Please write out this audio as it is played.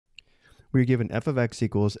we're given f of x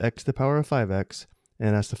equals x to the power of 5x,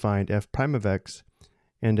 and asked to find f prime of x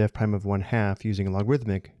and f prime of 1/2 using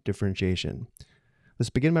logarithmic differentiation. Let's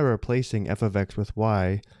begin by replacing f of x with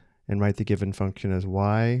y and write the given function as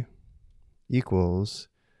y equals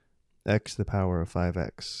x to the power of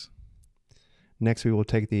 5x. Next, we will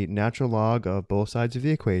take the natural log of both sides of the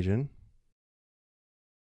equation.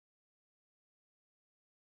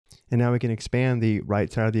 And now we can expand the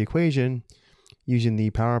right side of the equation using the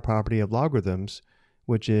power property of logarithms,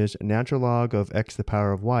 which is natural log of x to the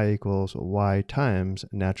power of y equals y times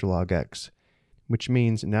natural log x, which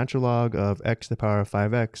means natural log of x to the power of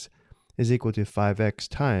 5x is equal to 5x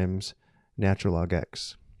times natural log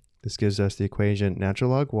x. This gives us the equation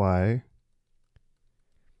natural log y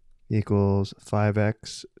equals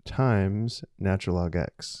 5x times natural log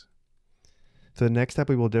x. For the next step,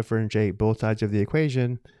 we will differentiate both sides of the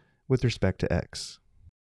equation with respect to x.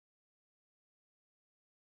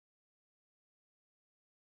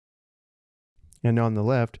 And on the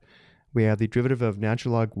left, we have the derivative of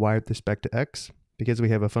natural log y with respect to x. Because we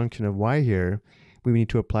have a function of y here, we need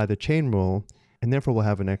to apply the chain rule, and therefore we'll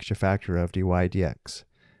have an extra factor of dy dx.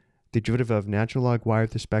 The derivative of natural log y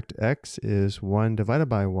with respect to x is 1 divided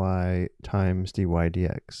by y times dy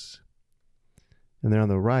dx. And then on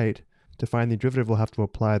the right, to find the derivative, we'll have to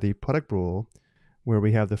apply the product rule, where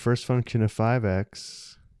we have the first function of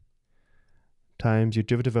 5x times the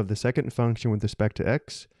derivative of the second function with respect to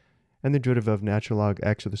x, and the derivative of natural log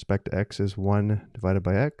x with respect to x is 1 divided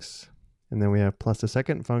by x. And then we have plus the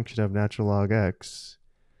second function of natural log x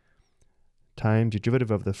times the derivative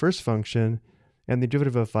of the first function, and the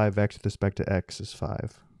derivative of 5x with respect to x is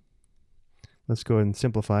 5. Let's go ahead and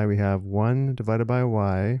simplify. We have 1 divided by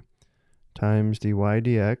y times dy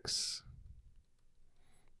dx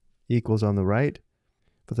equals on the right.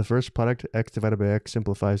 For the first product, x divided by x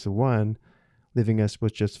simplifies to 1, leaving us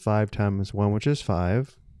with just 5 times 1, which is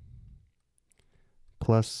 5,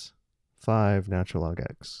 plus 5 natural log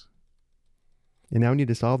x. And now we need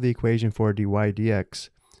to solve the equation for dy dx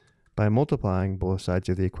by multiplying both sides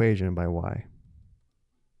of the equation by y.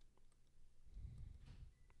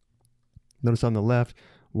 Notice on the left,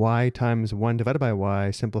 y times 1 divided by y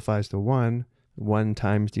simplifies to 1. 1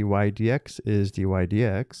 times dy dx is dy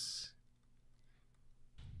dx.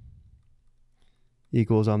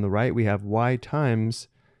 Equals on the right, we have y times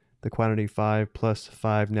the quantity 5 plus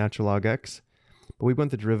 5 natural log x. But we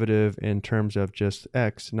want the derivative in terms of just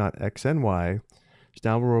x, not x and y. So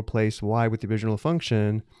now we'll replace y with the original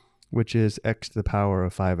function, which is x to the power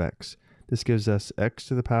of 5x. This gives us x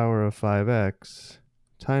to the power of 5x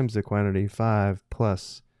times the quantity 5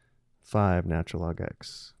 plus 5 natural log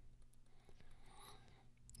x.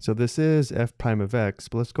 So this is f prime of x,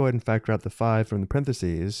 but let's go ahead and factor out the 5 from the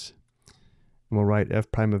parentheses. And we'll write f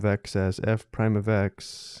prime of x as f prime of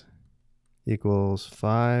x equals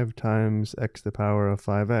 5 times x to the power of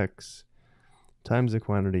 5x times the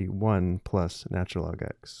quantity 1 plus natural log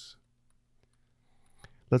x.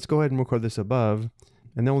 Let's go ahead and record this above,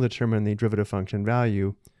 and then we'll determine the derivative function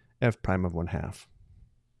value, f prime of 1/2.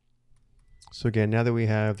 So again, now that we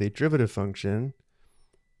have the derivative function,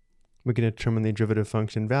 we can determine the derivative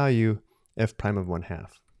function value, f prime of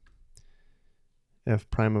 1/2. F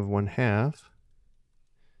prime of 1/2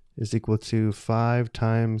 is equal to 5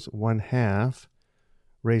 times 1/2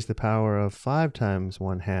 raised to the power of 5 times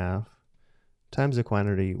 1/2 times the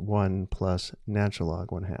quantity 1 plus natural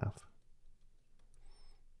log 1/2.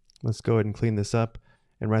 Let's go ahead and clean this up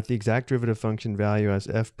and write the exact derivative function value as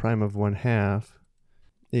f prime of 1/2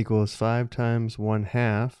 equals 5 times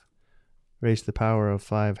 1/2 raised to the power of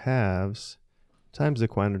 5/2 times the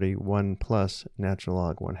quantity 1 plus natural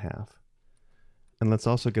log 1/2. And let's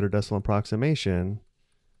also get our decimal approximation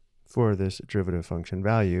for this derivative function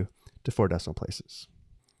value to 4 decimal places.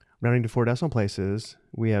 Rounding to 4 decimal places,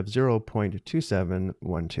 we have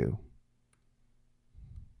 0.2712.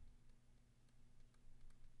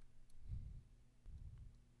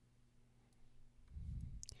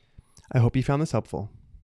 I hope you found this helpful.